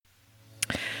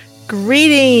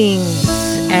Greetings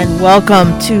and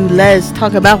welcome to Let's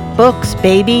Talk About Books,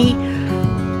 baby.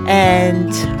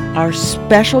 And our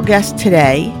special guest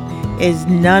today is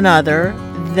none other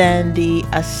than the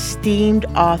esteemed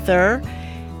author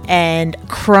and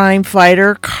crime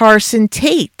fighter Carson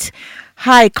Tate.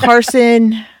 Hi,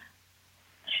 Carson.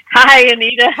 Hi,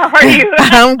 Anita. How are you?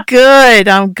 I'm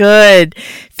good.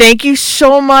 Thank you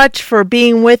so much for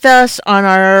being with us on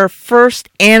our first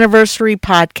anniversary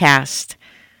podcast.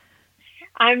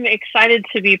 I'm excited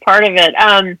to be part of it.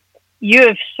 You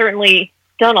have certainly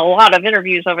done a lot of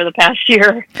interviews over the past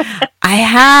year. I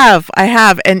have,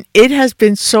 and it has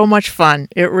been so much fun.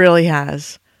 It really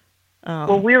has.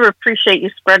 Well, we appreciate you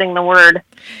spreading the word.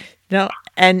 No,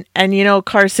 and you know,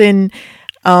 Carson,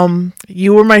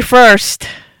 you were my first,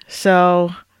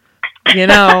 so you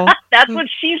know. That's what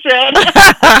she said.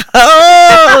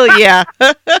 Oh yeah.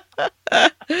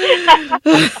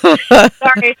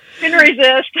 Sorry, couldn't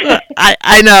resist.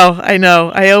 I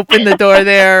know. I opened the door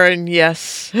there, and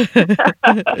yes.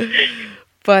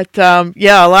 But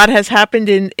yeah, a lot has happened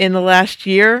in the last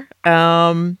year,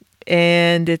 and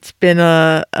it's been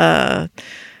I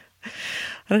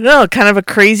don't know, kind of a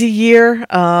crazy year.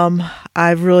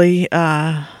 I've really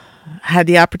had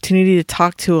the opportunity to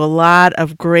talk to a lot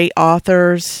of great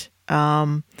authors.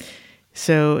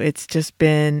 So it's just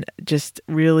been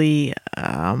really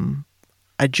a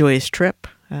joyous trip,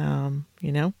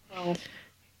 you know.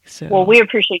 So. Well, we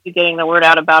appreciate you getting the word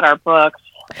out about our books.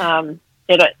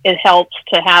 It helps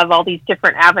to have all these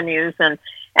different avenues, and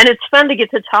it's fun to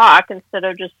get to talk instead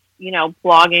of just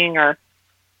blogging or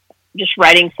just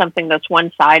writing something that's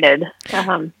one-sided.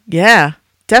 Yeah.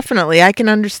 Definitely. I can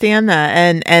understand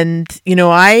that. And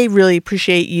I really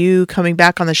appreciate you coming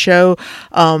back on the show.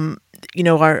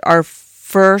 Our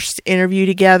first interview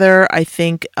together, I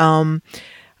think I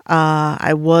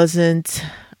wasn't,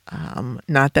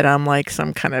 not that I'm like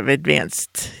some kind of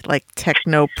advanced like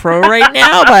techno pro right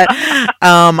now, but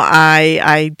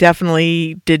I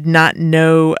definitely did not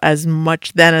know as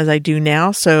much then as I do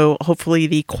now. So hopefully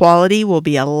the quality will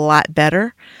be a lot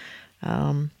better.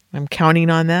 I'm counting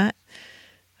on that.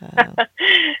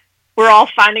 We're all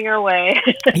finding our way.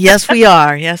 Yes, we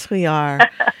are.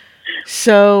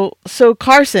 So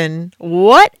Carson,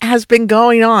 what has been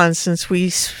going on since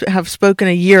we have spoken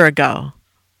a year ago?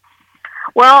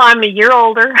 Well, I'm a year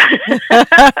older.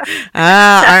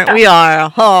 Aren't we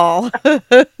all?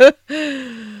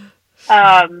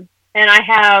 And I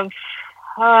have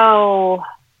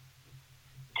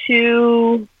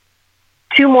two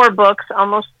more books,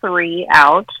 almost 3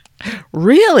 out.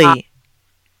 Really?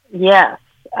 Yes.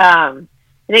 I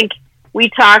think we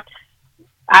talked,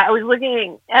 I was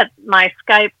looking at my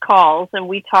Skype calls, and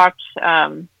we talked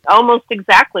almost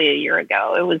exactly a year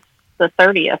ago. It was the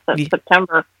 30th of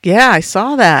September. Yeah, I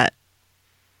saw that.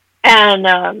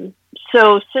 And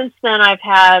so since then, I've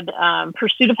had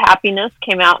Pursuit of Happiness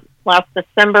came out last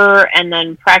December, and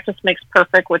then Practice Makes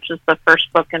Perfect, which is the first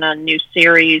book in a new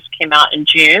series, came out in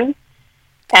June.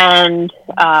 And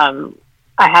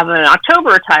I have an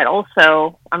October title,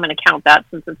 so I'm going to count that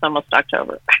since it's almost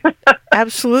October.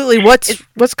 Absolutely.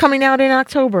 What's coming out in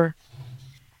October?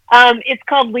 It's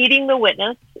called Leading the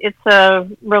Witness. It's a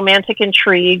romantic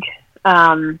intrigue,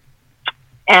 and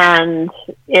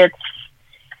it's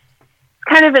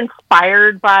kind of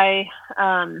inspired by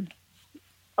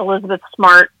Elizabeth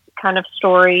Smart kind of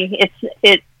story.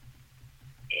 It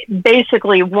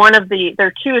basically there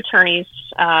are 2 attorneys,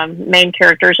 main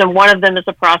characters, and one of them is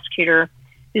a prosecutor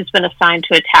who's been assigned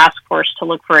to a task force to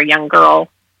look for a young girl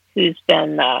who's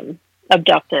been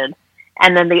abducted.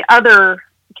 And then the other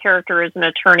character is an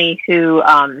attorney who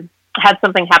had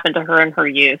something happen to her in her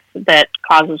youth that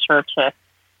causes her to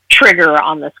trigger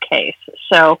on this case.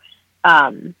 So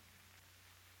I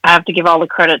have to give all the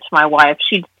credit to my wife.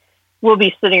 She will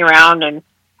be sitting around, and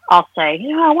I'll say,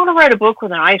 I want to write a book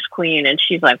with an ice queen. And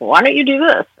she's like, well, why don't you do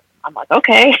this? I'm like,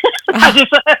 okay. I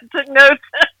just took notes.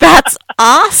 That's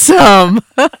awesome.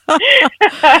 Wow.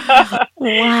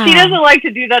 She doesn't like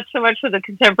to do that so much with the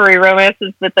contemporary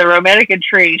romances, but the romantic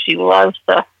intrigue, she loves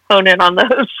to hone in on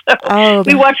those. So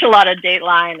we watch a lot of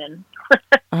Dateline and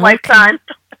Lifetime.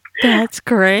 That's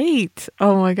great.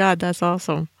 Oh my God, that's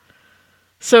awesome.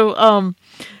 So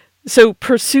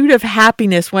Pursuit of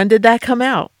Happiness, when did that come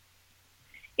out?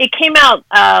 It came out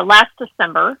last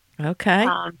December. Okay.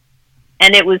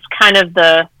 And it was kind of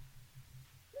the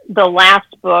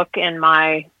last book in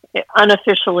my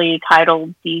unofficially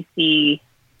titled DC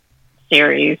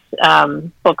series,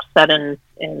 books set in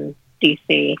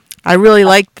DC. I really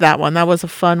liked that one. That was a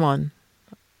fun one.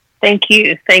 Thank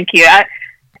you. I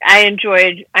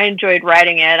enjoyed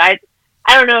writing it. I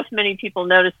don't know if many people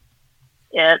noticed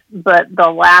it, but the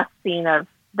last scene of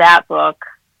that book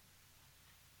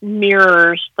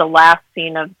mirrors the last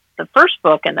scene of the first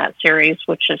book in that series,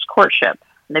 which is Courtship.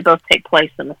 They both take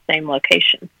place in the same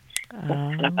location.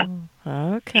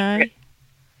 Okay.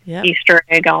 Yeah. Easter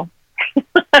egg. Awesome.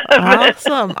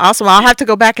 I'll have to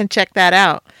go back and check that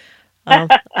out.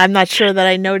 I'm not sure that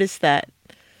I noticed that.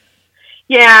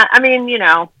 Yeah, I mean,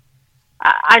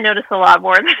 I notice a lot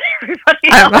more than everybody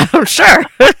else. I'm sure.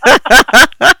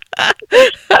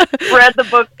 Read the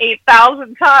book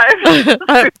 8,000 times.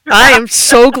 I am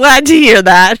so glad to hear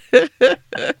that.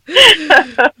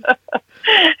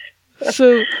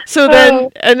 So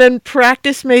then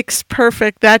Practice Makes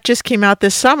Perfect, that just came out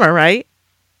this summer, right?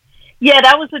 Yeah,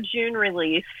 that was a June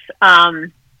release.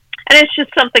 And it's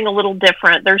just something a little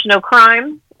different. There's no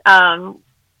crime. There's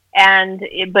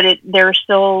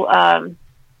still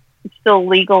it's still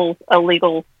legally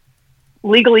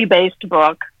based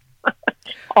book,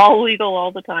 all legal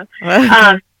all the time.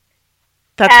 And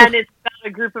it's about a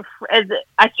group of.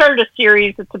 I started a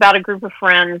series. It's about a group of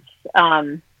friends.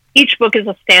 Each book is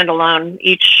a standalone.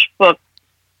 Each book,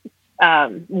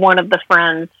 one of the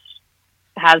friends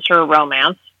has her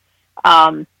romance.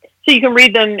 So you can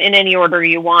read them in any order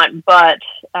you want, but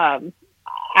I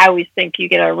always think you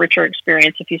get a richer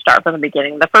experience if you start from the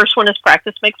beginning. The first one is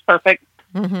Practice Makes Perfect.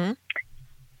 Mm-hmm.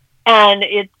 And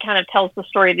it kind of tells the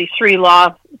story of these three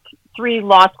law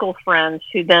school friends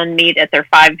who then meet at their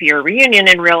 5-year reunion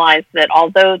and realize that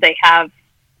although they have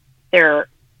their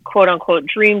quote-unquote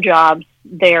dream jobs,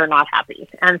 they are not happy.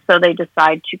 And so they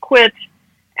decide to quit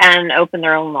and open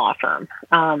their own law firm.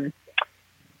 And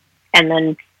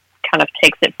then kind of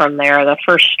takes it from there. The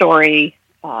first story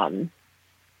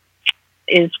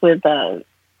is with an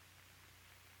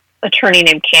attorney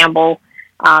named Campbell.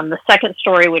 The second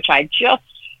story, which I just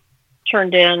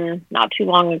turned in not too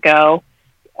long ago,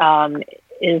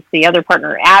 is the other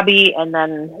partner, Abby. And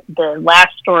then the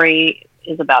last story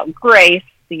is about Grace,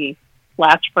 the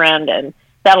last friend, and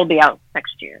that'll be out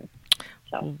next June.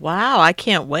 So. Wow, I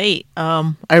can't wait.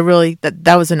 I really,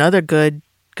 that was another good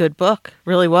book.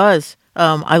 Really was.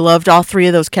 I loved all three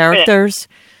of those characters.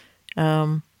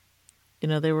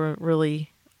 They were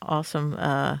really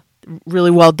awesome,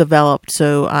 really well developed.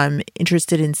 So I'm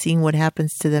interested in seeing what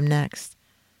happens to them next.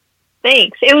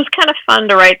 Thanks. It was kind of fun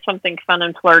to write something fun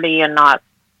and flirty and not,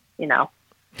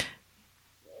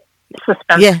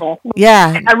 suspenseful.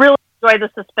 Yeah. I really enjoy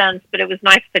the suspense, but it was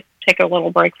nice to take a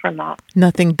little break from that.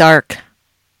 Nothing dark.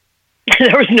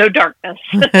 There was no darkness.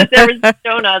 There was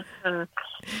donuts and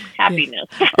happiness.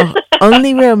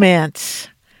 Only romance.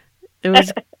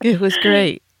 It was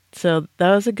great. So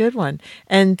that was a good one.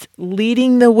 And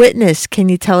Leading the Witness, can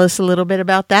you tell us a little bit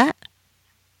about that?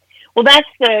 Well, that's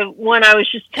the one I was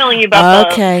just telling you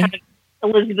about. Okay. The kind of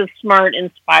Elizabeth Smart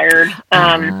inspired.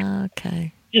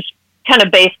 Okay. Just kind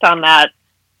of based on that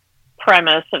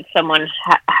premise of someone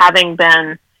having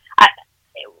been.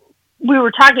 We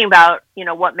were talking about,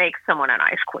 what makes someone an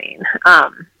ice queen,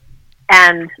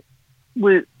 and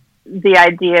the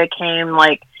idea came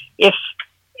like if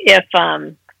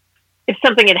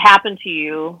something had happened to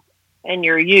you in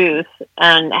your youth,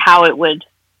 and how it would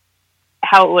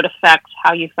affect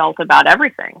how you felt about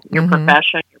everything, your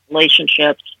profession, your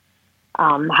relationships,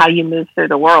 how you move through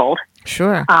the world.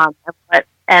 Sure.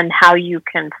 And how you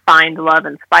can find love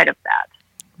in spite of that.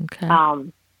 Okay.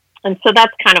 And so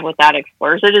that's kind of what that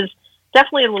explores. It is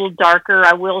definitely a little darker.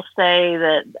 I will say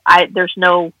that I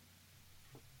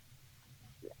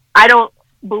don't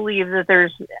believe that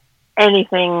there's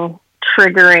anything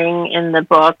triggering in the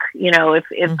book,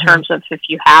 in terms of if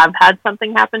you have had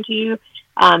something happen to you,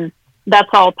 that's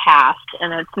all past,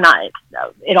 and it's not,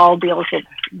 it all deals with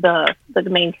the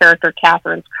main character,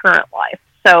 Catherine's current life.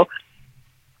 So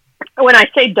when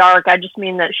I say dark, I just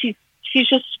mean that she's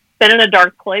just been in a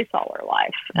dark place all her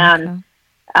life. Okay.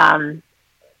 And,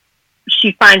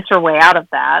 she finds her way out of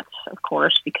that, of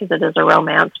course, because it is a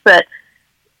romance, but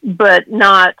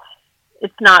not,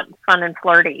 it's not fun and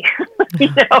flirty.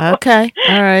 Okay.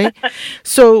 All right.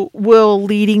 So will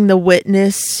Leading the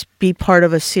Witness be part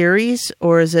of a series,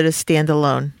 or is it a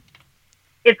standalone?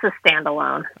 It's a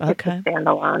standalone. Okay. It's a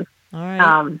standalone. All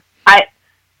right.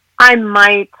 I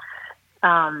might,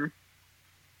 I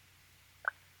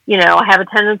have a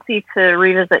tendency to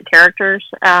revisit characters,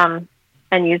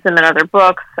 and use them in other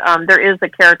books. There is a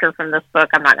character from this book,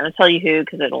 I'm not going to tell you who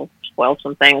because it'll spoil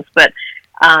some things, but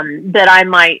that I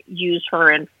might use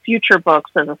her in future books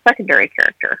as a secondary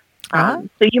character. So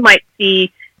you might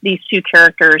see these two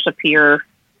characters appear,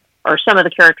 or some of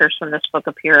the characters from this book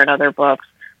appear in other books,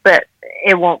 but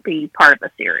it won't be part of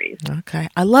a series. Okay.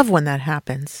 I love when that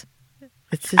happens.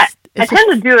 It's just, I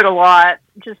tend to do it a lot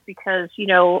just because,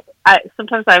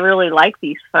 sometimes I really like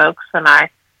these folks and I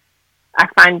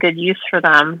find good use for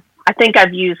them. I think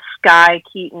I've used Skye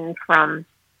Keaton from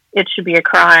It Should Be a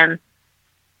Crime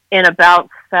in about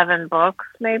 7 books,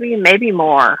 maybe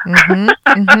more. Mm-hmm,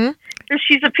 mm-hmm.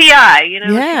 She's a PI,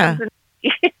 Yeah.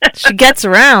 She gets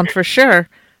around for sure.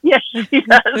 Yes, she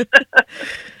does.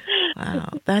 Wow,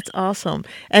 that's awesome.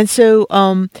 And so,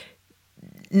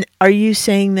 are you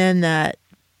saying then that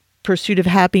Pursuit of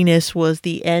Happiness was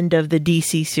the end of the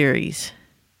DC series?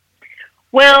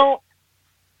 Well,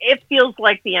 it feels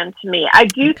like the end to me. I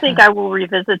do think I will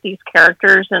revisit these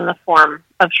characters in the form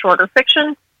of shorter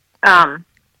fiction,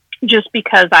 just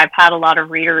because I've had a lot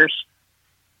of readers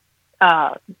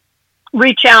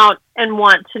reach out and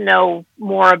want to know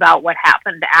more about what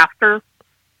happened after.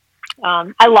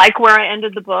 I like where I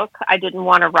ended the book. I didn't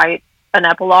want to write an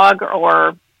epilogue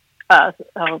or,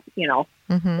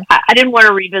 Mm-hmm. I didn't want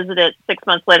to revisit it 6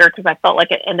 months later because I felt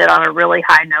like it ended on a really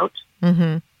high note.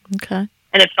 Mm-hmm. Okay.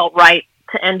 And it felt right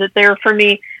to end it there for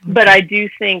me. Okay. But I do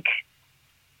think,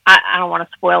 I don't want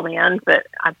to spoil the end, but,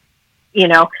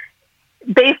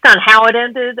 based on how it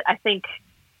ended, I think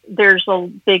there's a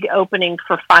big opening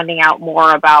for finding out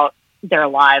more about their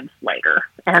lives later.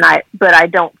 But I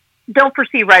don't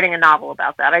foresee writing a novel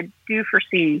about that. I do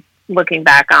foresee looking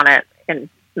back on it in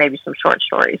maybe some short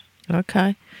stories.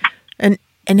 Okay.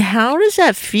 And how does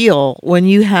that feel when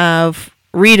you have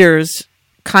readers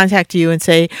contact you and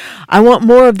say, I want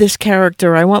more of this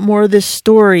character, I want more of this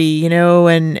story,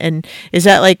 and is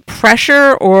that like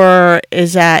pressure or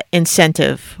is that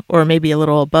incentive or maybe a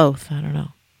little of both? I don't know.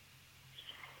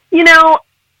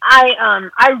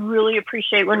 I really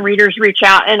appreciate when readers reach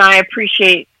out and I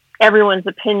appreciate everyone's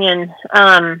opinion.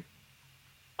 But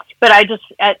I just,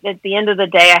 at the end of the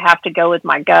day, I have to go with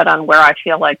my gut on where I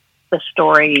feel like the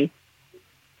story,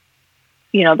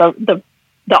 the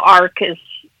arc is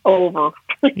over,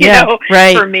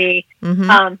 right. for me. Mm-hmm.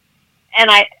 And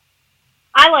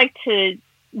I like to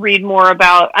read more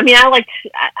about, I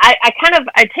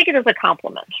take it as a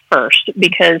compliment first,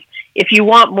 because if you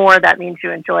want more, that means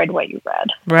you enjoyed what you read.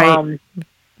 Right.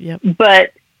 Yep.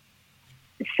 But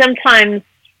sometimes,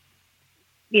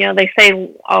 they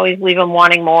say always leave them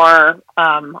wanting more.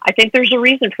 I think there's a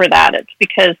reason for that. It's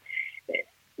because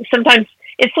sometimes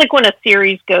it's like when a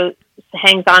series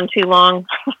hangs on too long,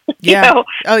 on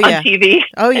TV.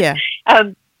 Oh yeah.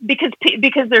 Because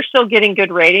they're still getting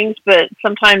good ratings, but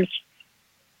sometimes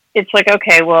it's like,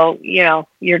 okay, well,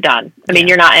 you're done. I mean,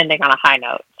 you're not ending on a high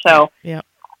note. So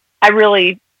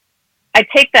I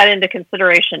take that into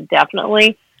consideration,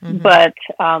 definitely. Mm-hmm. But,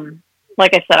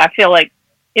 like I said, I feel like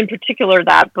in particular,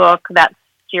 that book, that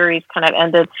series kind of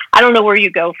ended. I don't know where you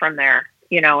go from there,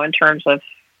 in terms of,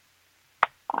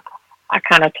 I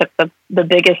kind of took the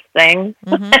biggest thing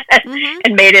mm-hmm.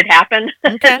 and made it happen.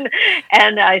 Okay.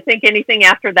 And I think anything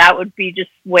after that would be just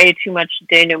way too much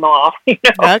denouement.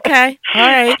 Okay. All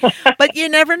right. But you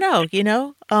never know,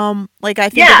 like I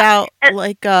think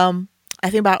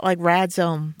about like Rad's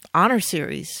honor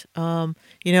series. I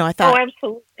thought,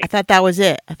 absolutely. I thought that was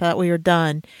it. I thought we were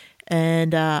done.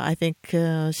 And I think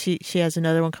she has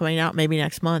another one coming out maybe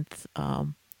next month.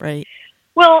 Right.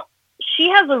 Well, she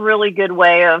has a really good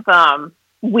way of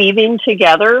weaving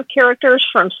together characters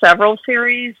from several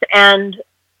series, and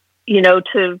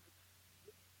to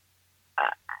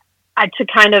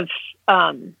kind of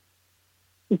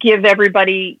give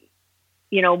everybody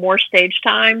more stage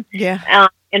time. Yeah.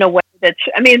 In a way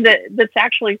that's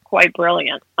actually quite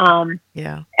brilliant.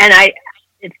 Yeah. And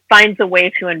it finds a way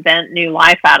to invent new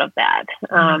life out of that.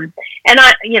 And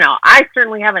I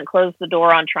certainly haven't closed the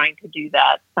door on trying to do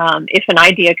that. If an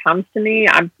idea comes to me,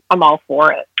 I'm all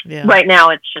for it. Yeah. Right now,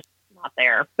 it's just not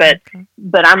there, but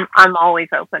I'm always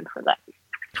open for that.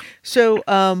 So,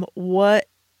 what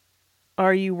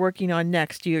are you working on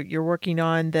next? You're working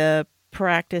on the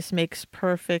Practice Makes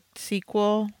Perfect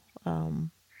sequel?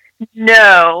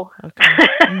 No. Okay.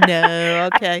 No.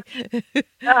 Okay.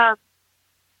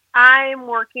 I'm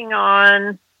working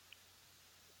on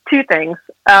 2 things.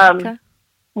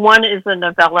 One is a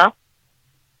novella.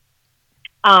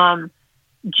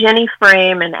 Jenny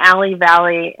Frame and Allie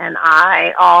Valley and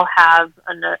I all have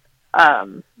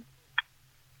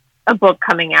a book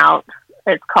coming out.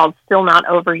 It's called Still Not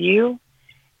Over You,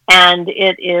 and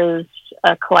it is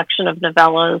a collection of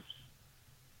novellas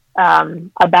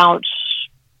about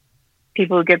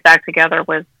people who get back together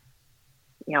with,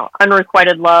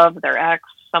 unrequited love, their ex,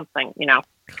 something,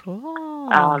 Cool.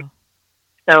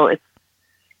 So it's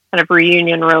kind of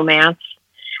reunion romance.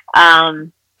 Wow.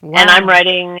 And I'm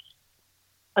writing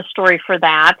a story for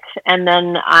that. And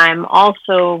then I'm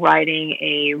also writing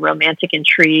a romantic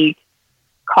intrigue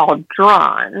called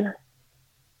Drawn.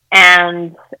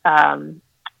 And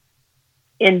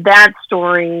in that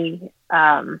story,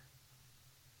 All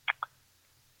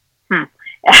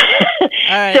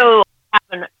right. so I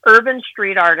have an urban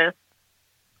street artist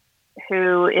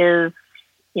who is,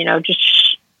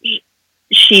 just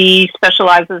she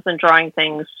specializes in drawing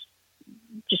things.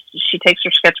 Just she takes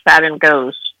her sketch pad and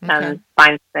goes and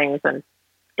finds things and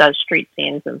does street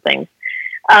scenes and things.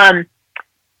 And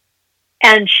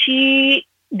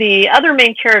the other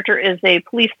main character is a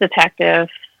police detective.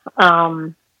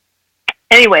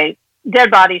 Anyway,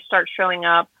 dead bodies start showing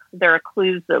up. There are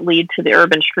clues that lead to the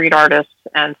urban street artist.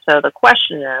 And so the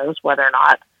question is whether or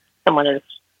not someone is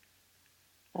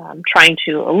trying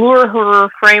to allure her,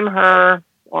 frame her,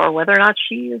 or whether or not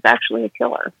she is actually a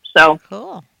killer. So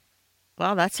cool.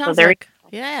 Well, that sounds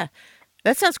yeah,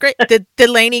 that sounds great. Did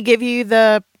Lainey give you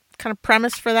the kind of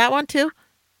premise for that one too?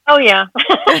 Oh yeah.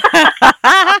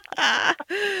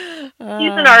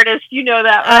 She's an artist, you know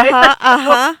that,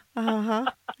 right?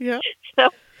 Yeah.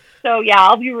 So yeah,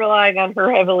 I'll be relying on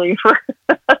her heavily for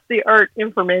the art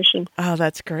information. Oh,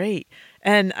 that's great.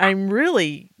 And I'm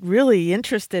really, really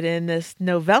interested in this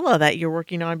novella that you're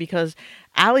working on because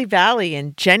Ali Valley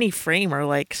and Jenny Frame are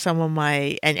like some of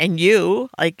my, and you,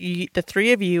 like the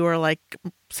three of you are like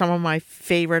some of my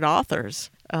favorite authors.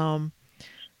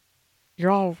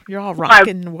 You're all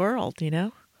rocking the world,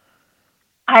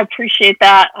 I appreciate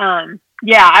that.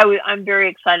 Yeah, I'm very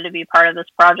excited to be part of this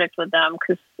project with them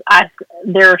because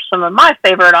they're some of my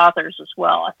favorite authors as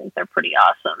well. I think they're pretty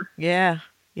awesome. Yeah,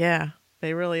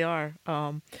 they really are.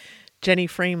 Jenny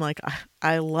Frame, like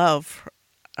I love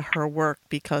her work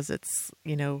because it's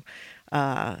in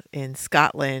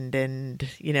Scotland and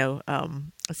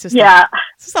it's just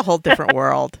it's just a whole different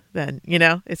world. Then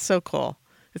it's so cool.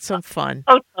 It's so fun.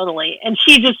 Oh, totally. And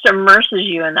she just immerses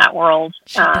you in that world.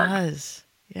 She does.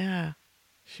 Yeah.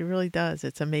 She really does.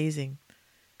 It's amazing.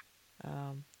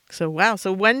 So wow.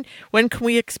 So when can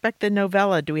we expect the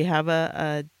novella? Do we have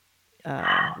a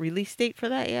release date for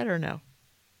that yet or no?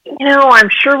 I'm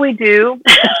sure we do.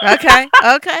 Okay.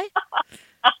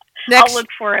 I'll look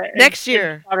for it next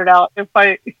year. Start it out it's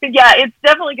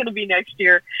definitely going to be next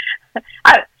year.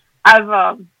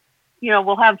 I've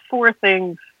we'll have 4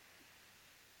 things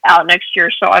out next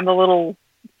year, so I'm a little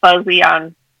fuzzy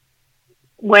on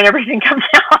when everything comes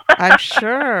out. I'm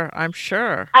sure.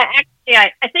 I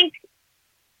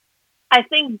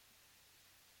think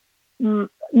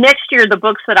next year the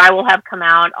books that I will have come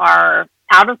out are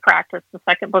Out of Practice, the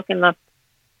second book in the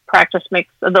Practice Mix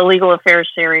of the Legal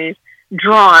Affairs series.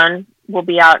 Drawn will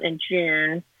be out in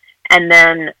June, and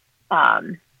then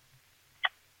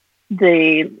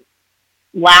the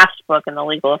last book in the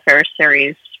Legal Affairs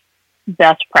series,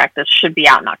 Best Practice, should be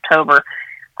out in October.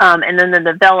 And then the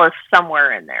novella is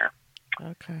somewhere in there.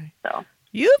 Okay. So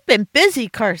you've been busy,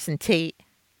 Carson Tate.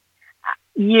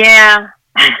 Yeah.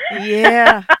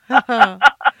 Yeah.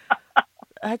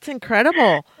 That's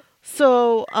incredible.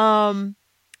 So,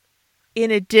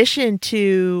 in addition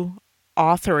to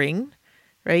authoring,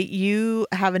 right, you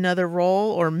have another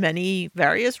role or many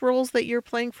various roles that you're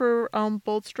playing for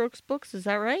Bold Strokes Books. Is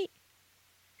that right?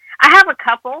 I have a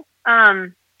couple.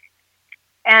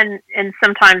 And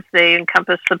sometimes they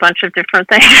encompass a bunch of different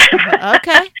things.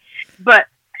 Okay. But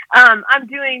I'm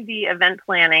doing the event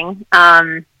planning,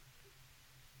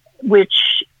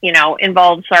 which,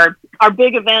 involves our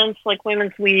big events like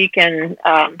Women's Week and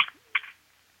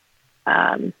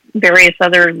various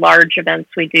other large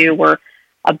events we do. Where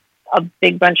a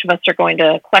big bunch of us are going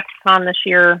to ClexCon this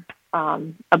year.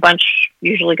 A bunch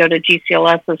usually go to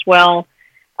GCLS as well.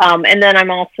 And then I'm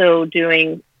also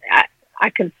doing... I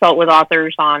consult with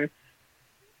authors on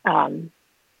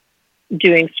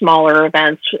doing smaller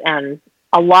events, and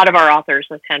a lot of our authors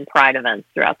attend Pride events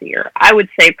throughout the year. I would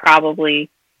say probably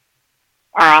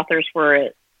our authors were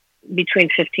at between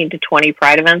 15 to 20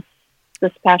 Pride events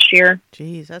this past year.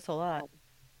 Geez, that's a lot.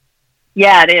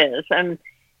 Yeah, it is. And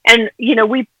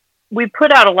we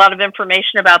put out a lot of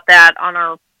information about that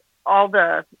on all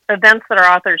the events that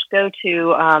our authors go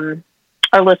to,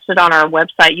 are listed on our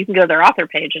website. You can go to their author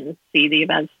page and see the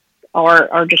events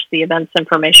or just the events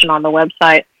information on the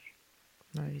website.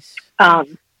 Nice.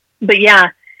 But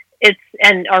yeah,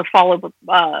 or follow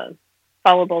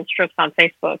Bold Strokes on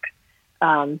Facebook,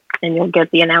 and you'll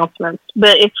get the announcements.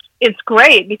 But it's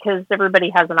great because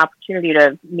everybody has an opportunity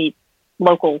to meet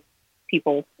local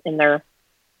people in their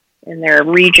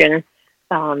region.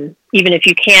 Even if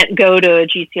you can't go to a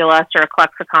GCLS or a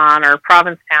ClexCon or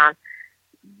Provincetown,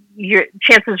 your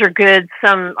chances are good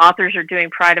some authors are doing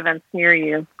Pride events near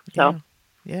you. So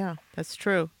Yeah, that's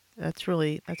true. That's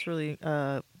really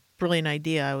a brilliant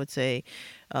idea, I would say,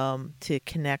 to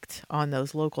connect on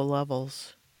those local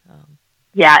levels. Um,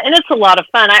 Yeah, and it's a lot of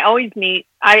fun. I always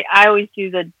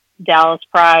do the Dallas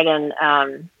Pride, and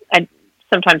I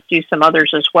sometimes do some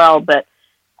others as well, but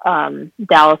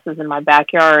Dallas is in my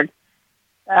backyard.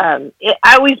 I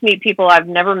always meet people I've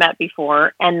never met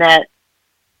before, and that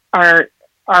are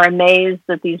are amazed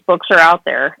that these books are out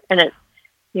there. And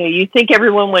you think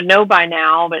everyone would know by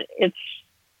now, but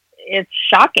it's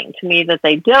shocking to me that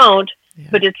they don't. yeah.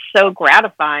 But it's so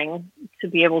gratifying to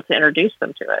be able to introduce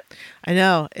them to it. I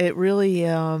know it really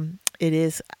it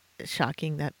is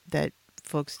shocking that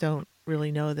folks don't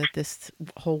really know that this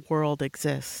whole world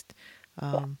exists.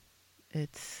 Um,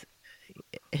 it's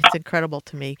it's incredible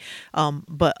to me.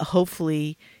 But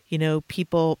hopefully,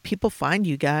 people find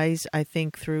you guys. I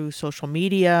think through social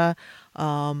media,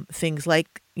 things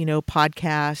like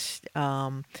podcasts,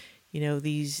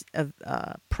 these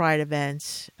pride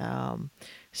events. And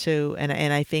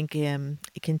I think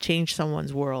it can change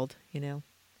someone's world.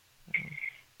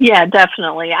 Yeah,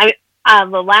 definitely.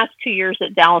 The last 2 years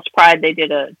at Dallas Pride, they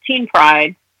did a Teen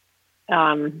Pride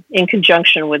in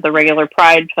conjunction with the regular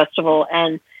Pride Festival,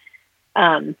 and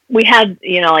we had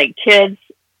like kids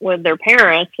with their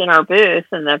parents in our booth,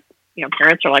 and the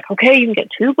parents are like, okay, you can get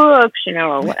 2 books,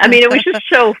 or what. I mean, it was just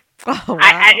so. Oh, wow.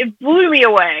 It blew me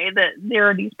away that there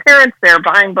are these parents there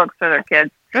buying books for their kids,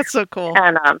 That's so cool.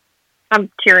 and I'm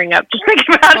tearing up just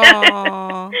thinking about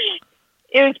Aw. it.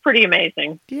 It was pretty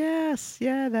amazing. Yes,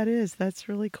 yeah, that's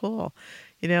really cool.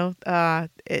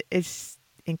 It's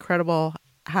incredible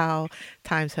how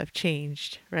times have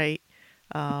changed, right?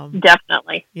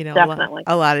 Definitely, A definitely.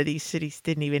 a lot of these cities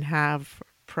didn't even have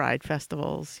pride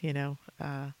festivals,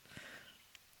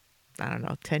 I don't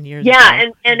know, 10 years Yeah,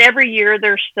 ago. and every year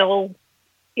there's still,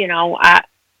 you know, I,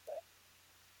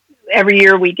 every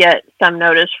year we get some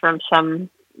notice from some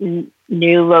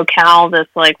new locale that's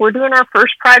like, we're doing our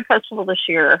first Pride Festival this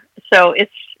year. So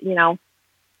it's,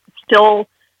 still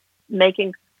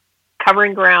making,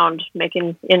 covering ground,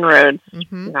 making inroads,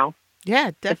 Hmm. you know, Yeah,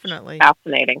 it's definitely.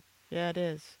 fascinating. Yeah, it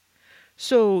is.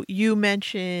 So you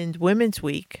mentioned Women's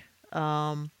Week,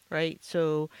 right?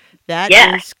 So that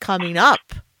Yeah. is coming up,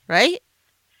 right?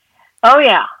 Oh,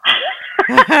 yeah.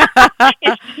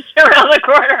 It's just around the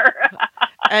corner.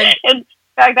 And In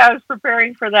fact, I was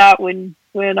preparing for that when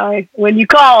you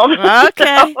called.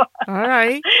 okay, So, all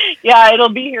right. yeah, it'll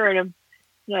be here in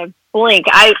a blink.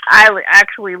 I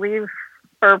actually leave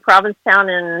for Provincetown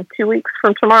in 2 weeks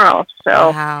from tomorrow.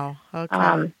 So Wow. Okay,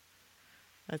 um,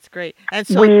 that's great. And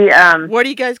so, we what are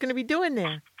you guys going to be doing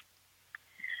there?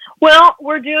 well,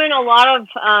 we're doing a lot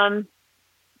of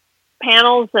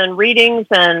panels and readings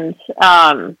and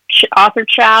author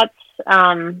chats.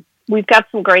 We've got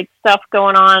some great stuff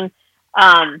going on.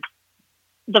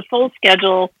 The full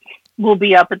schedule will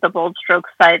be up at the Bold Stroke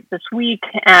site this week,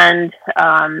 and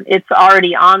it's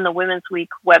already on the Women's Week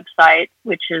website,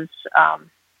 which is,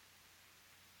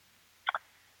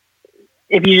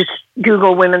 if you just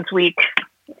Google Women's Week,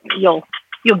 you'll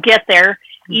get there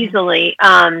easily.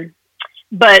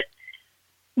 But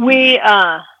we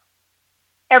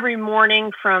every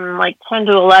morning from like 10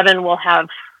 to 11, we'll have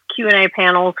Q&A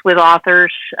panels with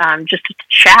authors, just to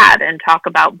chat and talk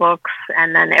about books.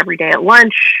 And then every day at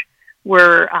lunch,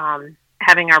 we're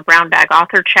having our brown bag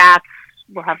author chats.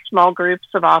 We'll have small groups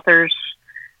of authors.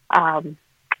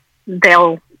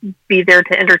 They'll be there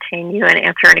to entertain you and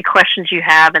answer any questions you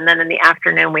have. And then in the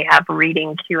afternoon, we have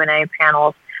reading Q&A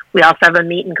panels. We also have a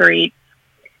meet and greet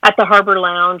at the Harbor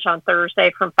Lounge on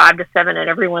Thursday from 5 to 7, and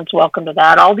everyone's welcome to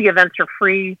that. All the events are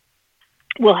free.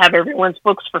 We'll have everyone's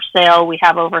books for sale. We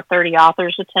have over 30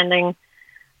 authors attending.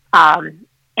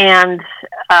 And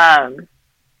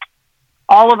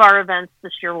all of our events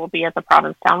this year will be at the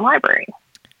Provincetown Library.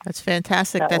 That's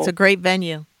fantastic. So, That's a great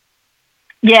venue.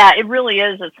 yeah, it really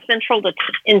is. It's central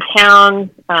in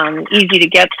town, easy to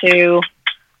get to,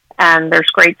 and there's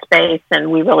great space,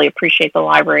 and we really appreciate the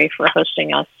library for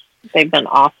hosting us. They've been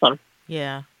awesome.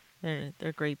 Yeah,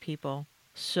 they're great people.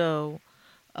 So,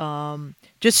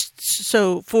 just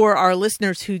so for our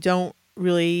listeners who don't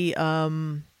really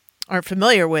aren't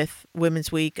familiar with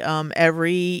Women's Week,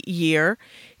 every year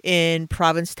in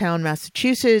Provincetown,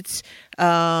 Massachusetts,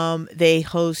 they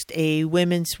host a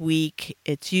Women's Week.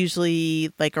 It's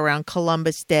usually like around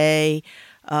Columbus Day,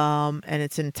 and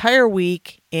it's an entire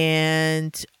week.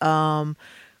 And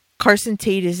Carson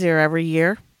Tate is there every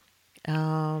year.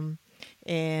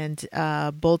 And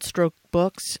Bold Stroke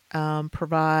Books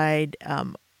provide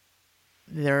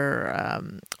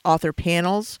author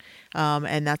panels,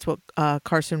 and that's what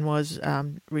Carson was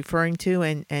referring to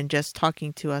and just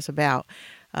talking to us about.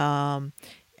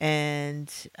 And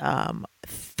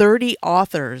 30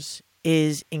 authors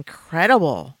is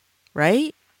incredible,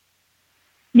 right?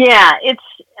 Yeah,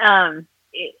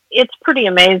 it's pretty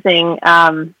amazing.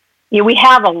 We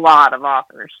have a lot of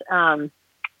authors,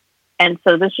 and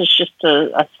so this is just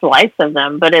a slice of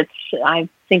them. But I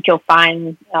think you'll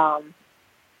find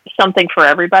something for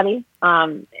everybody.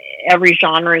 Every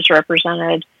genre is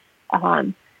represented,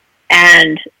 and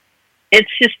it's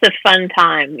just a fun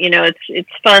time. It's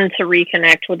fun to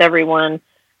reconnect with everyone.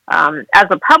 As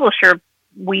a publisher,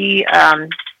 we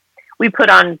put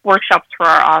on workshops for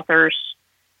our authors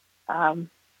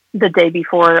the day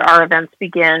before our events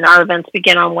begin. Our events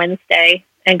begin on Wednesday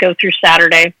and go through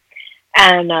Saturday,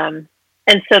 and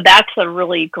so that's a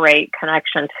really great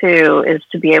connection too, is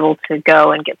to be able to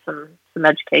go and get some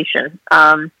education.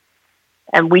 And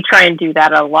we try and do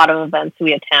that at a lot of events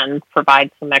we attend,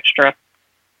 provide some extra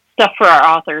stuff for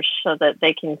our authors so that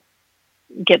they can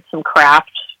get some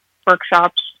craft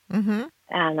workshops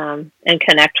and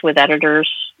connect with editors.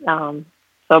 So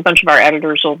a bunch of our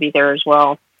editors will be there as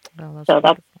well. Oh, so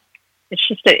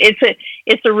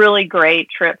it's a really great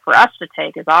trip for us to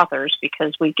take as authors,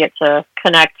 because we get to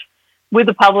connect with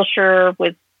the publisher,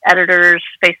 with editors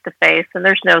face to face, and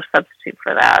there's no substitute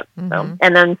for that. So,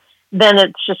 and then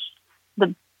it's just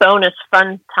the bonus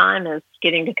fun time is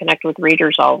getting to connect with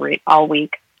readers all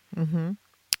week.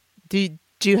 Do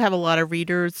you have a lot of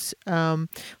readers?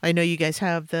 I know you guys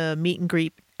have the meet and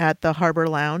greet at the Harbor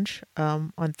Lounge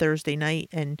on Thursday night,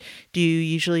 and do you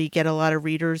usually get a lot of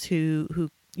readers who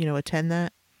attend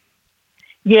that?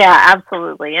 Yeah,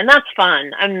 absolutely, and that's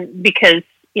fun. Because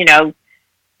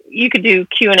you could do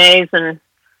Q&As and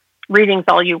readings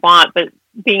all you want, but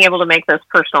being able to make those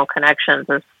personal connections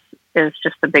is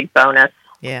just a big bonus.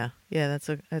 Yeah, that's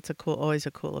always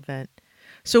a cool event.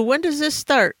 So when does this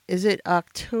start? Is it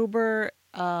October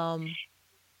 14th?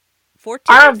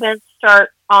 Our events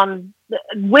start on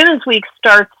Women's Week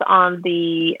starts on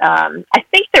the. I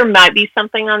think there might be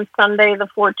something on Sunday the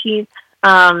 14th,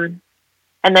 and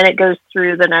then it goes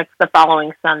through the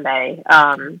following Sunday.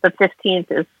 The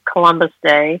 15th is Columbus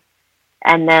Day,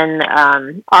 and then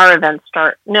our events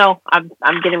start. No,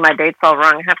 I'm getting my dates all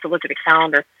wrong. I have to look at a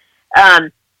calendar.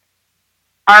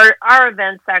 Our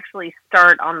events actually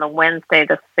start on the Wednesday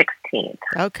the 16th.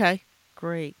 Okay,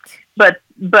 great. But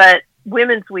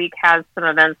Women's Week has some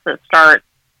events that start.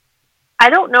 I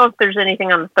don't know if there's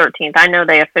anything on the 13th. I know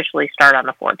they officially start on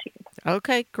the 14th.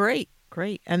 Okay, great.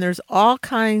 And there's all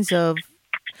kinds of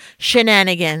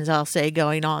shenanigans, I'll say,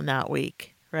 going on that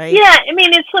week, right? Yeah,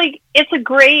 it's a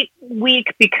great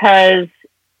week, because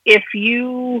if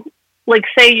you,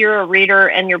 say you're a reader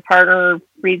and your partner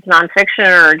reads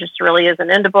nonfiction or just really isn't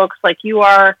into books like you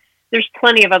are, there's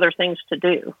plenty of other things to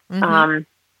do.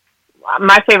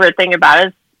 My favorite thing about it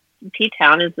is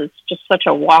P-Town is it's just such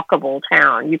a walkable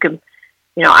town. You can,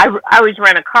 I always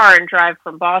rent a car and drive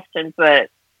from Boston, but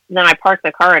then I park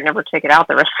the car and never take it out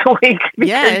the rest of the week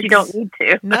because you don't need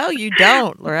to. No, you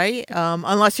don't, right?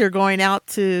 Unless you're going out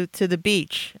to the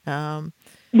beach.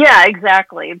 Yeah,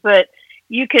 exactly. But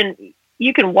you can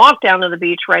walk down to the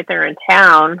beach right there in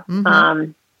town,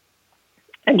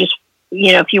 and just,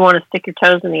 if you want to stick your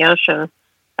toes in the ocean,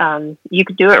 you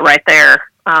could do it right there.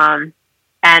 And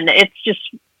it's just,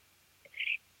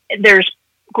 there's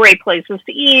great places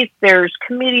to eat. There's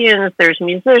comedians, there's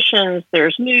musicians,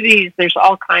 there's movies, there's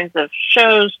all kinds of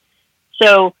shows.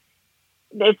 So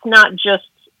it's not just,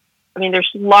 there's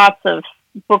lots of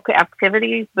book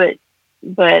activities, but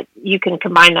you can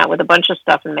combine that with a bunch of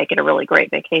stuff and make it a really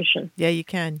great vacation. Yeah, you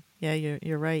can. Yeah,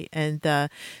 you're right. And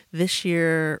this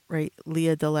year, right,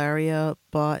 Leah Delaria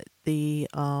bought the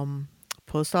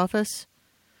post office.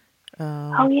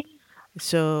 Oh, yeah.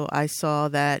 So I saw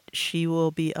that she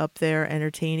will be up there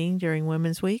entertaining during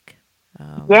Women's Week.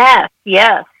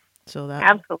 Yes. So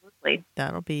absolutely,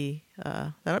 that'll be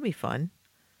fun.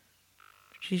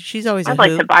 She's always. I'd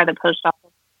like to buy the post office.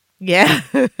 Yeah,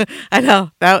 I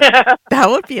know that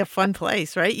would be a fun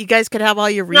place, right? You guys could have all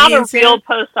your readings. Not a real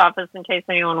post office, in case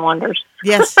anyone wonders.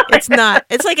 Yes, it's not.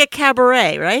 It's like a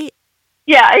cabaret, right?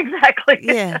 Yeah, exactly.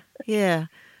 Yeah.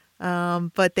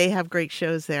 But they have great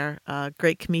shows there,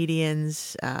 great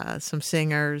comedians, some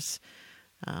singers.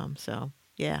 So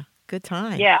yeah, good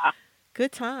time. Yeah,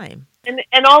 good time.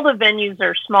 And all the venues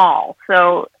are small,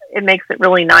 so it makes it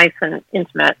really nice and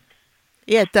intimate.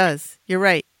 Yeah, it does. You're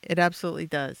right. It absolutely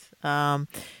does.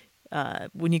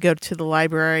 when you go to the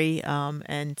library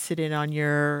and sit in on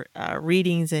your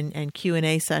readings and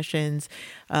Q&A sessions,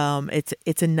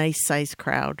 it's a nice size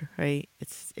crowd, right?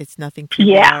 It's nothing too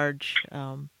large.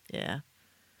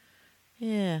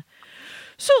 Yeah.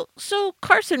 So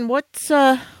Carson, what's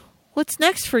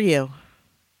next for you?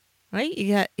 Right?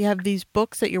 You have these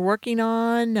books that you're working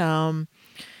on.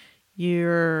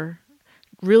 You're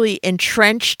really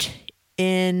entrenched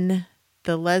in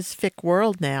the lesfic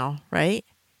world now, right?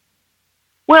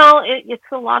 Well, it's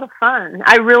a lot of fun.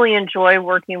 I really enjoy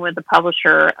working with the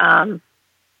publisher.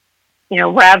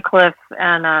 Radcliffe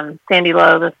and Sandy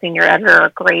Lowe, the senior editor, are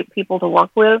great people to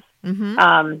work with. Mm-hmm.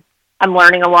 I'm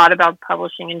learning a lot about the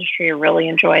publishing industry. I really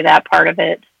enjoy that part of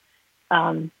it.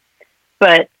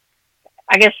 But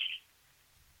I guess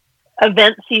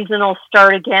event season will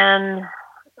start again,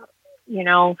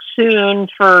 soon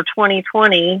for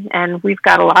 2020. And we've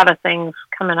got a lot of things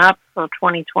coming up for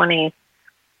 2020.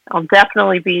 I'll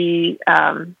definitely be,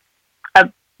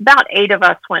 about 8 of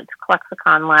us went to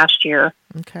Klexicon last year.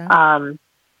 Okay.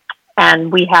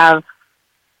 And we have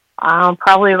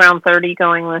probably around 30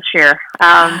 going this year.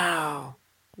 Wow.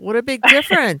 What a big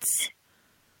difference.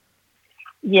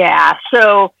 Yeah.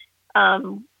 So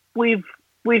we've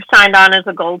signed on as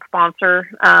a gold sponsor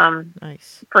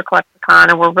nice. For Klexicon,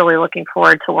 and we're really looking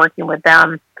forward to working with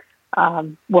them.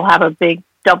 We'll have a big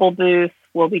double booth.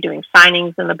 We'll be doing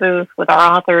signings in the booth with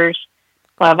our authors.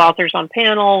 We'll have authors on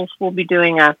panels. We'll be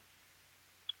doing a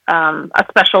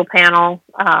special panel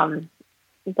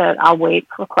that I'll wait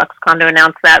for Klexicon to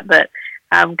announce that. But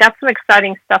got some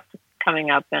exciting stuff coming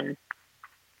up. And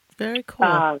very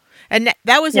cool. And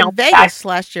that was in Vegas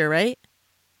last year, right?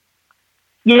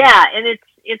 Yeah, and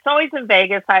it's always in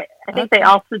Vegas. I think they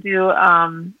also do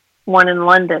one in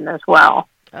London as well.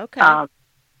 Okay.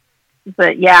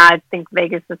 But yeah, I think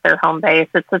Vegas is their home base.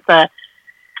 It's at the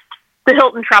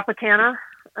Hilton Tropicana,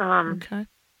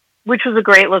 which was a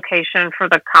great location for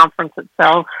the conference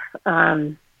itself.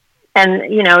 And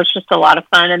it's just a lot of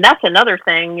fun. And that's another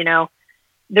thing,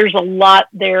 there's a lot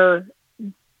there,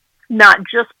 not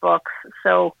just books.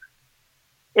 So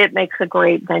it makes a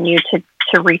great venue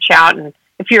to reach out. And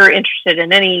if you're interested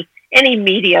in any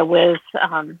media with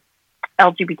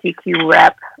LGBTQ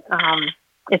rep,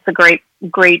 it's a great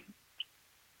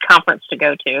conference to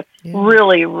go to. Yeah.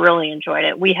 Really, really enjoyed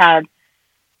it. We had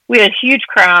huge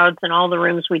crowds in all the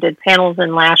rooms we did panels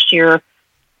in last year,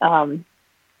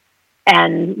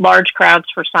 and large crowds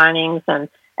for signings, and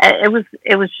it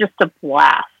was just a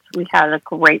blast. We had a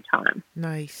great time.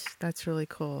 Nice. That's really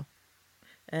cool.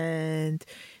 And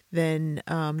then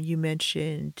you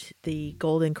mentioned the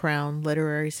Golden Crown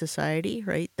Literary Society,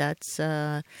 right? That's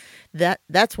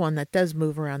that's one that does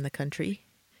move around the country.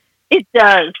 It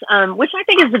does, which I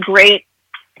think is a great.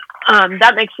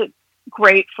 That makes it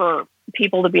great for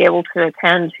people to be able to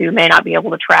attend who may not be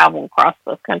able to travel across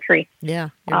the country.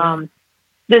 Yeah. Right.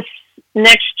 This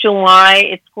next July,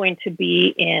 it's going to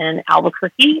be in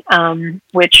Albuquerque,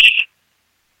 which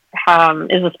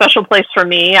is a special place for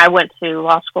me. I went to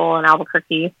law school in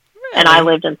Albuquerque, really? And I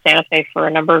lived in Santa Fe for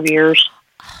a number of years.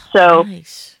 So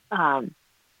nice. I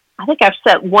think I've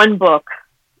set one book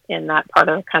in that part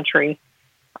of the country.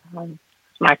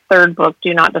 It's my third book,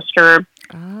 Do Not Disturb.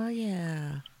 Oh,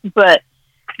 yeah. But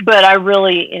I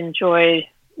really enjoy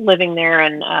living there,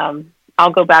 and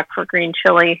I'll go back for green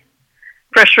chili.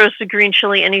 Fresh roasted green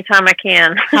chili anytime I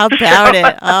can. How about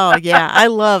it? Oh, yeah. I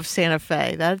love Santa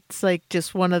Fe. That's like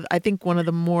just one of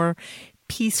the more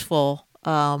peaceful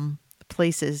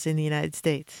places in the United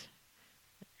States.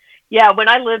 Yeah, when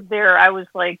I lived there, I was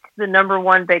like the number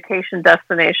one vacation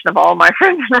destination of all my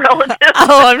friends and relatives.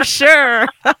 Oh, I'm sure.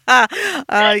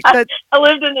 I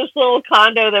lived in this little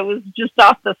condo that was just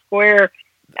off the square,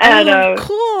 and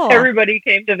cool. Everybody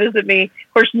came to visit me.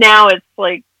 Of course, now it's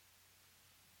like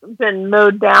been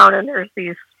mowed down, and there's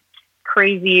these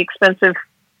crazy expensive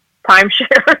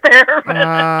timeshare there.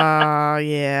 Oh,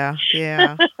 yeah.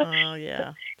 Oh,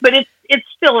 yeah. But it's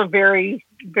still a very,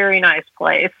 very nice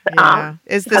place. Yeah.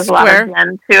 Is the has square? A lot of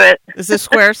zen to it. Is the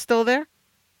square still there?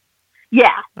 Yeah,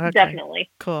 okay. Definitely.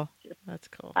 Cool. That's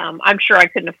cool. I'm sure I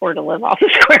couldn't afford to live off the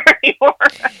square anymore.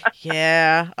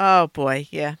 Yeah. Oh boy.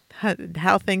 Yeah.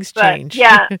 How things change.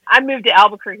 Yeah, I moved to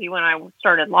Albuquerque when I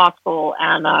started law school,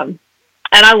 and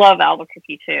I love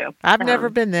Albuquerque too. I've never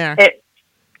been there.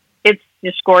 It's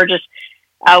just gorgeous.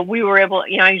 We were able,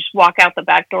 you just walk out the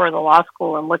back door of the law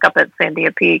school and look up at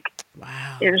Sandia Peak.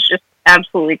 Wow. It was just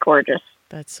absolutely gorgeous.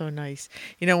 That's so nice.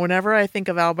 Whenever I think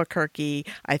of Albuquerque,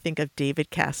 I think of David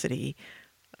Cassidy.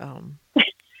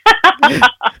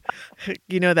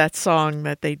 That song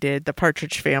that they did, the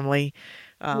Partridge Family.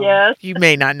 Yes. You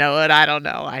may not know it. I don't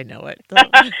know. I know it.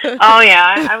 Oh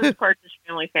yeah, I was a Partridge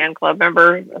Family fan club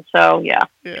member, so yeah.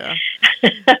 Yeah.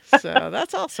 So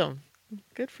that's awesome.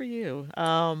 Good for you.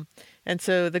 And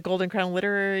so the Golden Crown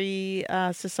Literary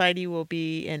Society will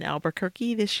be in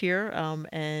Albuquerque this year,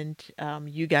 and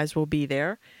you guys will be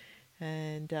there.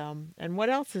 And what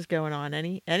else is going on?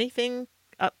 Anything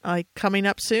coming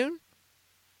up soon?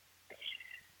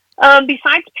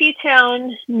 Besides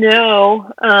P-Town,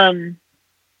 no.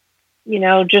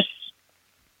 Just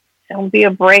there'll be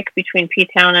a break between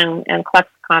P-Town and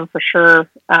ClexaCon for sure.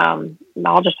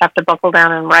 I'll just have to buckle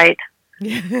down and write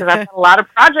because I've got a lot of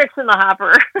projects in the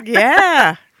hopper.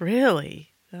 Yeah,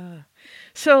 really.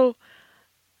 So,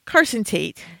 Carson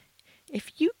Tate,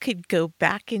 if you could go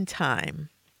back in time,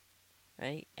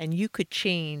 right, and you could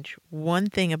change one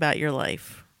thing about your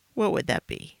life, what would that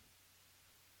be?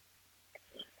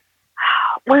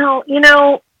 Well,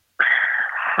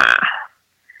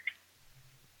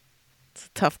 It's a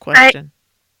tough question.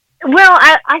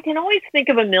 I can always think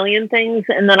of a million things,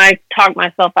 and then I talk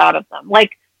myself out of them.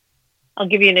 Like, I'll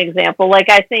give you an example. Like,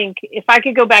 I think if I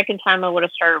could go back in time, I would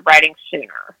have started writing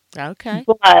sooner. Okay.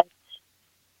 But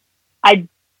I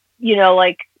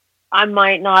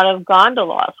might not have gone to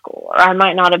law school, or I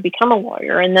might not have become a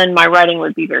lawyer, and then my writing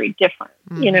would be very different,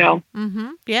 Mm-hmm.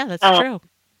 Yeah, that's true.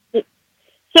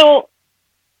 So,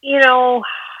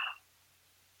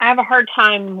 I have a hard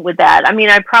time with that. I mean,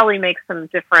 I probably make some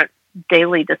different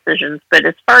daily decisions, but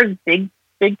as far as big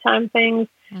time things,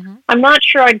 I'm not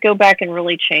sure I'd go back and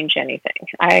really change anything.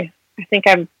 I think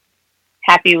I'm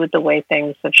happy with the way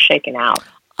things have shaken out.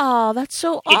 Oh, that's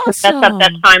so awesome. awesome. Mess up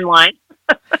that timeline.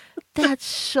 That's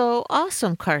so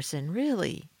awesome, Carson,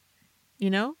 really.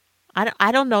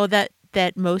 I don't know that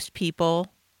most people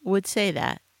would say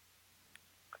that.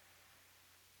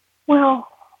 Well,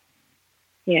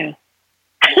 yeah.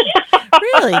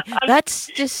 Really? That's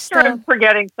just started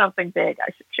forgetting something big.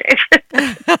 I should change it.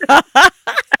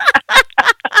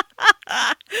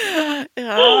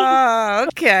 Oh,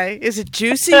 okay. Is it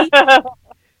juicy?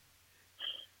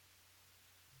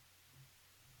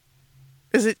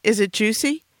 Is it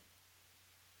juicy?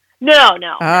 No.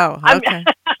 Oh, okay.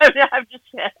 I'm just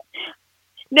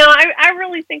no. I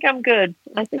really think I'm good.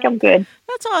 I think I'm good.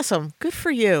 That's awesome. Good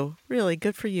for you. Really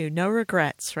good for you. No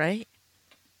regrets, right?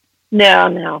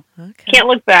 No. Okay. Can't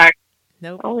look back.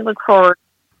 Nope. Only look forward.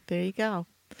 There you go.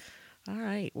 All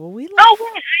right. Well, we. Oh wait,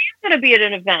 I am going to be at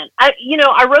an event. I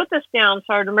wrote this down,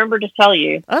 so I remember to tell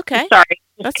you. Okay. Sorry,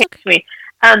 that's okay. Me.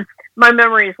 My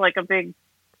memory is like a big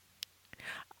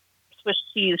Swiss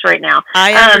cheese right now.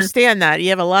 I understand that. You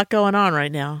have a lot going on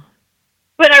right now.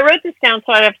 But I wrote this down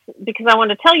because I want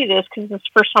to tell you this because it's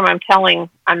the first time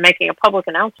I'm making a public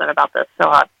announcement about this. So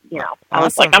I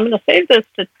was like, I'm going to save this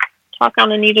to talk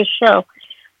on Anita's show.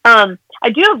 I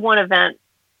do have one event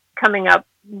coming up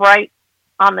right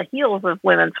on the heels of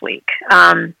Women's Week.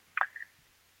 I'm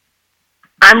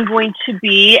going to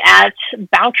be at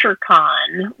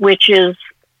BoucherCon, which is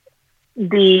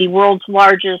the world's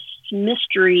largest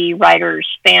mystery writers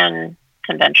fan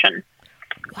convention.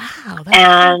 Wow,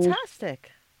 that's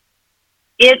fantastic.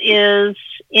 It is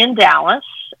in Dallas,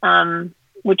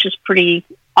 which is pretty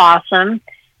awesome.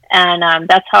 And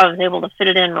that's how I was able to fit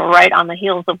it in right on the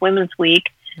heels of Women's Week.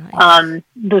 Nice.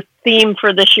 The theme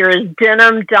for this year is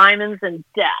denim, diamonds, and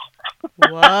death.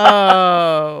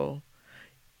 Whoa.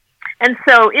 And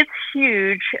so it's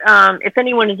huge. If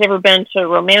anyone has ever been to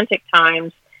Romantic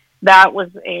Times, that was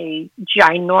a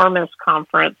ginormous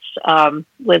conference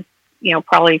with,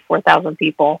 probably 4,000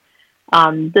 people.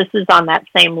 This is on that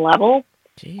same level.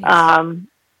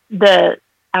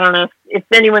 I don't know if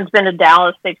anyone's been to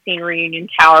Dallas, they've seen Reunion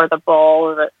Tower, the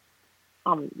ball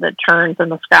that turns in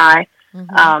the sky.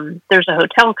 Mm-hmm. There's a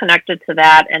hotel connected to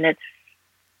that, and it's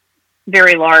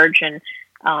very large, and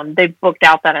they've booked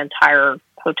out that entire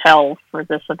hotel for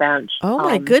this event. Oh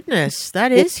my goodness,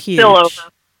 that is huge.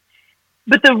 Spillover.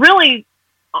 But the really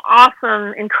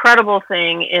awesome, incredible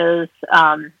thing is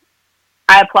I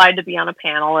applied to be on a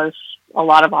panel, as a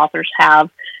lot of authors have,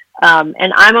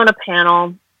 and I'm on a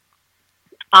panel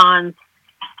on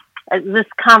this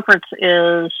conference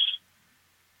is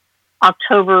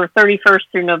October 31st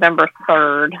through November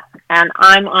 3rd, and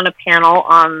I'm on a panel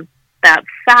on that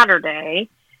Saturday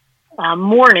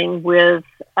morning with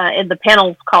the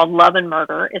panel's called Love and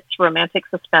Murder. It's romantic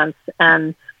suspense,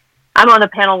 and I'm on a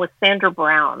panel with Sandra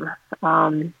Brown,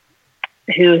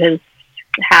 who has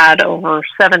had over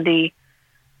 70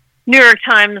 New York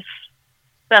Times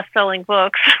best-selling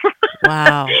books.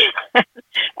 Wow.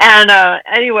 And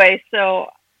anyway, so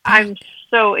I'm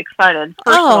so excited.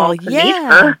 To meet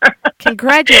her.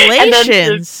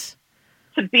 Congratulations.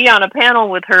 To to be on a panel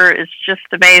with her is just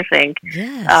amazing.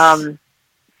 Yes.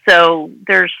 So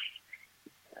there's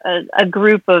a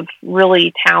group of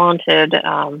really talented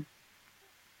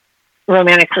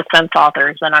romantic suspense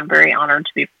authors, and I'm very honored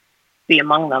to be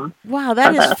among them. Wow,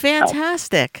 that is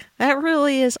fantastic. That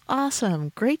really is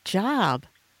awesome. Great job.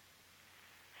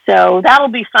 So that'll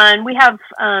be fun. We have,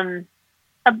 I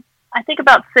think,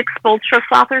 about 6 Bold Strokes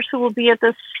authors who will be at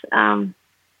this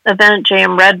event.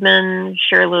 J.M. Redmond,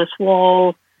 Sherry Lewis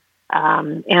Wool,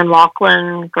 Ann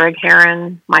Laughlin, Greg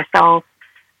Herron, myself.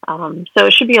 So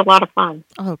it should be a lot of fun.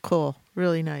 Oh, cool.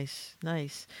 Really nice.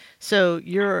 Nice. So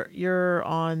you're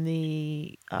on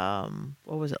the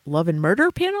what was it? Love and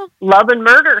Murder panel? Love and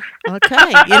Murder.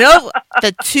 Okay.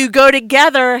 The two go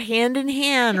together hand in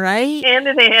hand, right? Hand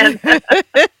in hand.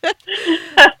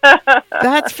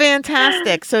 That's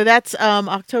fantastic. So that's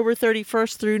October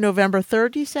 31st through November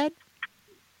 3rd, you said?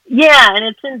 Yeah, and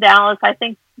it's in Dallas. I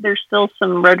think there's still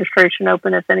some registration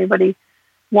open if anybody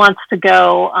wants to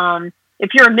go.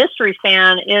 If you're a mystery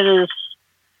fan,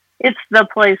 it's the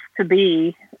place to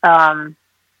be.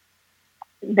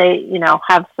 They,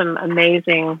 have some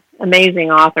amazing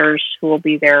authors who will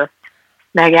be there.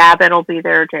 Meg Abbott will be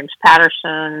there. James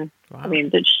Patterson. Wow. I mean,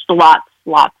 there's just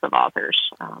lots of authors.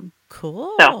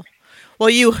 Cool. So. Well,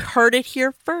 you heard it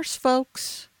here first,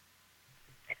 folks.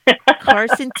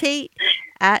 Carson Tate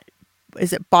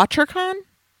is it BoucherCon?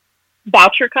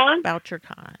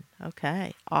 BoucherCon.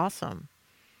 Okay. Awesome.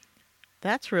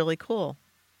 That's really cool.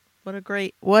 What a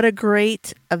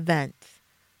great event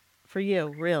for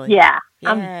you, really. Yeah.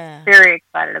 I'm very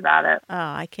excited about it. Oh,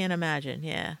 I can't imagine.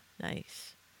 Yeah.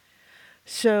 Nice.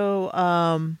 So,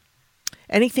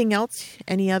 anything else?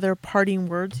 Any other parting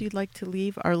words you'd like to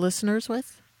leave our listeners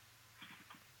with?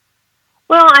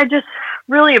 Well, I just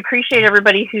really appreciate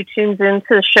everybody who tunes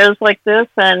into shows like this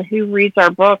and who reads our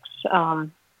books.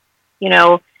 Some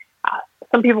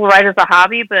people write as a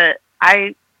hobby, but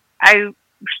I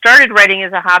started writing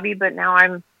as a hobby, but now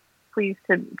I'm pleased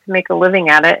to make a living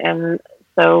at it. And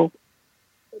so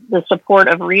the support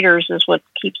of readers is what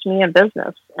keeps me in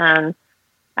business. And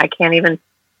I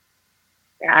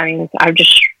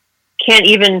just can't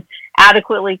even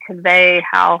adequately convey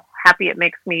how happy it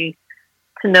makes me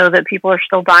to know that people are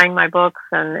still buying my books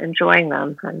and enjoying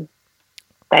them. And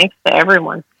thanks to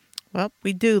everyone. Well,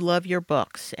 we do love your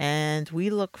books, and we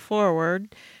look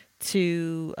forward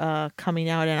to coming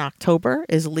out in October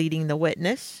is Leading the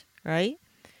Witness, right?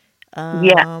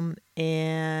 Yeah.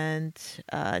 And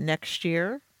next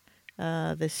year,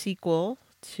 the sequel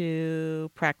to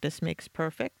Practice Makes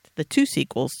Perfect, the 2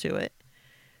 sequels to it.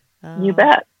 You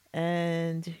bet.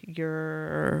 And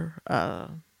your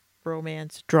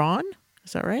romance Drawn,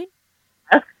 is that right?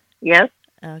 Yes.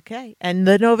 Okay. And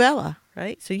the novella,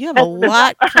 right? So you have a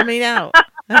lot coming out.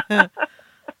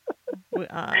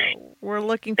 We're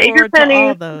looking forward to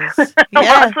all those.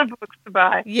 Lots of books to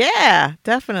buy. Yeah,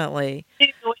 definitely.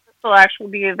 This will actually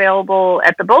be available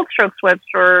at the Bold Strokes web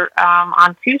store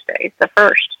on Tuesday, the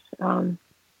 1st.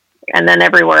 And then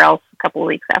everywhere else a couple of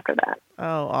weeks after that.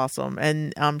 Oh, awesome.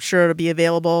 And I'm sure it'll be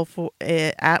available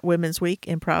at Women's Week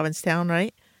in Provincetown,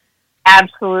 right?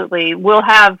 Absolutely. We'll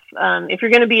have, if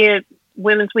you're going to be at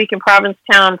Women's Week in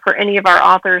Provincetown, for any of our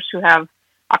authors who have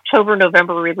October,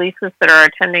 November releases that are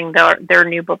attending, their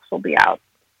new books will be out.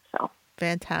 So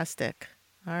fantastic.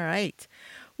 All right.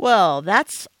 Well,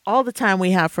 that's all the time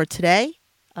we have for today.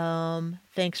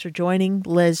 Thanks for joining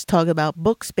Liz Talk About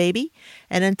Books, baby.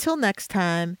 And until next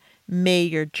time, may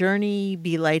your journey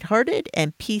be lighthearted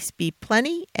and peace be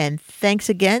plenty. And thanks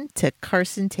again to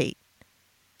Carson Tate.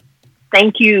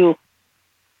 Thank you.